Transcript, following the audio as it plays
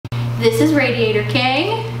This is Radiator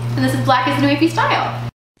King, and this is Black is the New AP Style.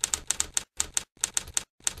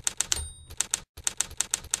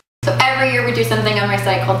 So every year we do something on my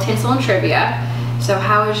site called Tinsel and Trivia. So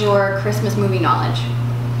how is your Christmas movie knowledge?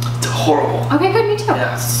 It's horrible. Okay, good, me too.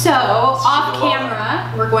 Yeah. So off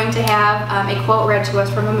camera, we're going to have a quote read to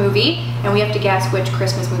us from a movie, and we have to guess which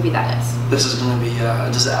Christmas movie that is. This is going to be a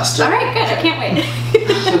disaster. All right, good. I can't wait.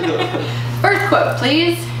 First quote,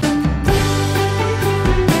 please.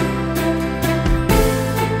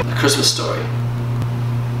 A Christmas Story.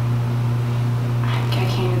 I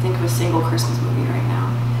can't even think of a single Christmas movie right now.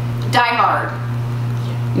 Die Hard.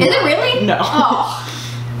 Is it really? No. Oh.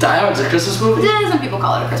 Die Hard's a Christmas movie? Yeah, some people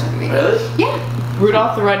call it a Christmas movie. Really? Yeah.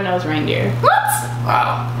 Rudolph the Red-Nosed Reindeer. What?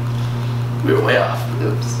 Wow. We were way off.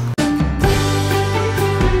 Oops.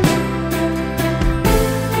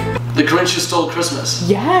 The Grinch Who Stole Christmas.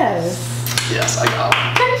 Yes. Yes, I got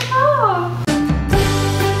one. Good job.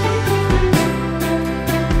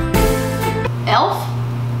 Elf?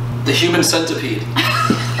 The Human Centipede.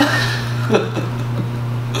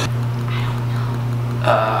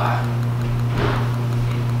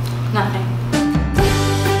 Nothing.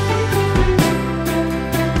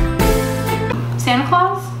 Santa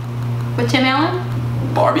Claus? With Tim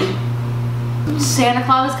Allen? Barbie? Santa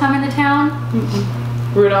Claus is coming to town?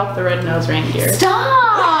 Rudolph the Red-Nosed Reindeer.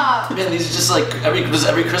 Stop! Man, these are just like, does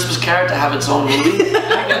every Christmas character have its own movie?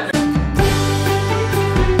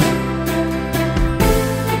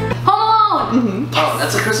 Home Alone! Oh,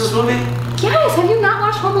 that's a Christmas movie? Yes, have you not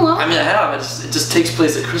watched Home Alone? I mean, I have. It just takes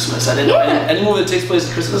place at Christmas. I didn't know. Any movie that takes place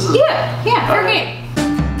at Christmas is... Yeah, fair game.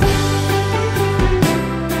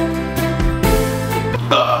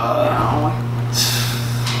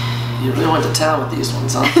 You really went to town with these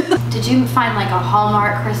ones, huh? Did you find like a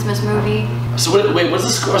Hallmark Christmas movie? So wait, what's the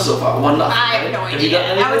score so far? 1-0. I have no idea.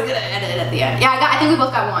 I was gonna edit it at the end. Yeah, I think we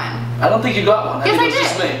both got one. I don't think you got one. Yes, think I it was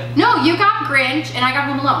just did. me. No, you got Grinch and I got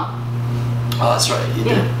Home Alone. Oh, that's right. You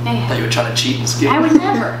did. Yeah. I thought you were trying to cheat and skip. I would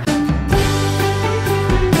never.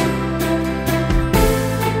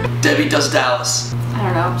 Debbie Does Dallas. I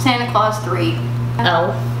don't know. Santa Claus 3.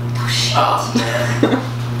 Elf. Oh shit. Oh, man.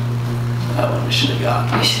 That one we should have got.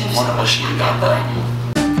 One of us should have got that.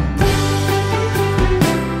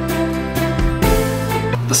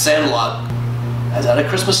 The Sandlot. Is that a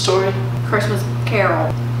Christmas story? Christmas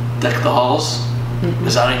Carol. Deck the Halls?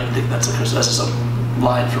 Because I don't even think that's a Christmas. That's just a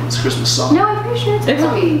line from his Christmas song. No, I'm pretty sure it's a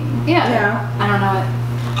movie. Yeah. I don't know it.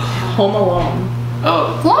 Home Alone.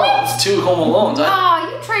 Oh. What? Oh, it's 2 Home Alones. Oh,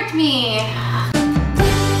 you tricked me.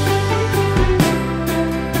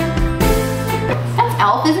 That's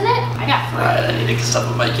Elf, isn't it? I got 3. Alright, I need to get stuff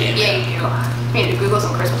with my game. Yeah, you do. I need to Google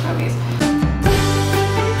some Christmas movies.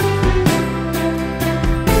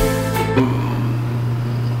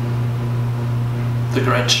 The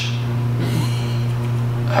Grinch.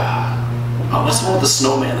 Oh, what's the one with the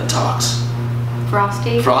snowman that talks?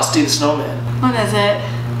 Frosty. Frosty the Snowman. What is it?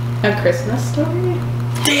 A Christmas Story?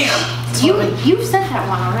 Damn! You've said that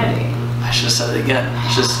one already. I should have said it again. I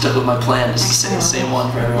should have stuck with my plan just to say the same one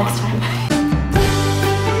for everyone. Next time.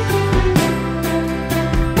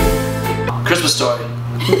 Christmas Story.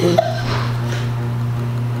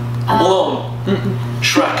 Home Alone.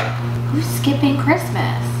 Shrek. Who's skipping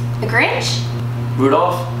Christmas? The Grinch?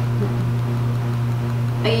 Rudolph.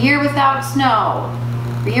 A Year Without Snow.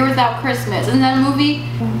 A Year Without Christmas. Isn't that a movie?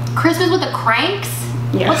 Christmas with the Cranks?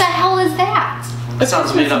 Yes. What the hell is that? That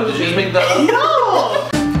sounds made up. Did you just make that up? No!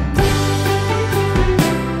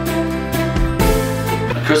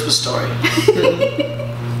 A Christmas Story.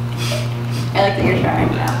 I like that you're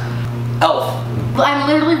trying now. Elf. Well, I'm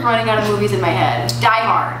literally running out of movies in my head. Die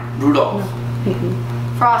Hard. Rudolph.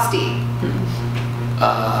 Frosty.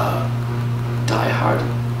 Die Hard.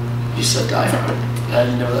 You said Die Hard. I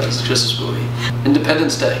didn't know that was a Christmas movie.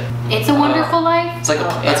 Independence Day. It's a Wonderful Life. It's like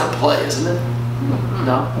that's a play, isn't it?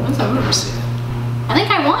 No? I've never seen it. I think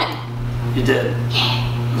I won. You did?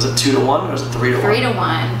 Yeah. Was it 2-1 or was it 3-1? 3-1.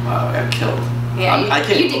 Wow, I got killed. Yeah, I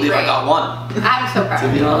can't you did believe I great. got 1. I'm so proud To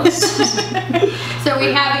of be you. honest. So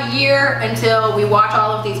we have a year until we watch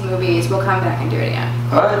all of these movies. We'll come back and do it again.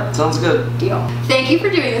 Alright, sounds good. Deal. Thank you for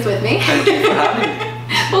doing this with me. Thank you for having me.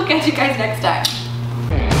 We'll catch you guys next time.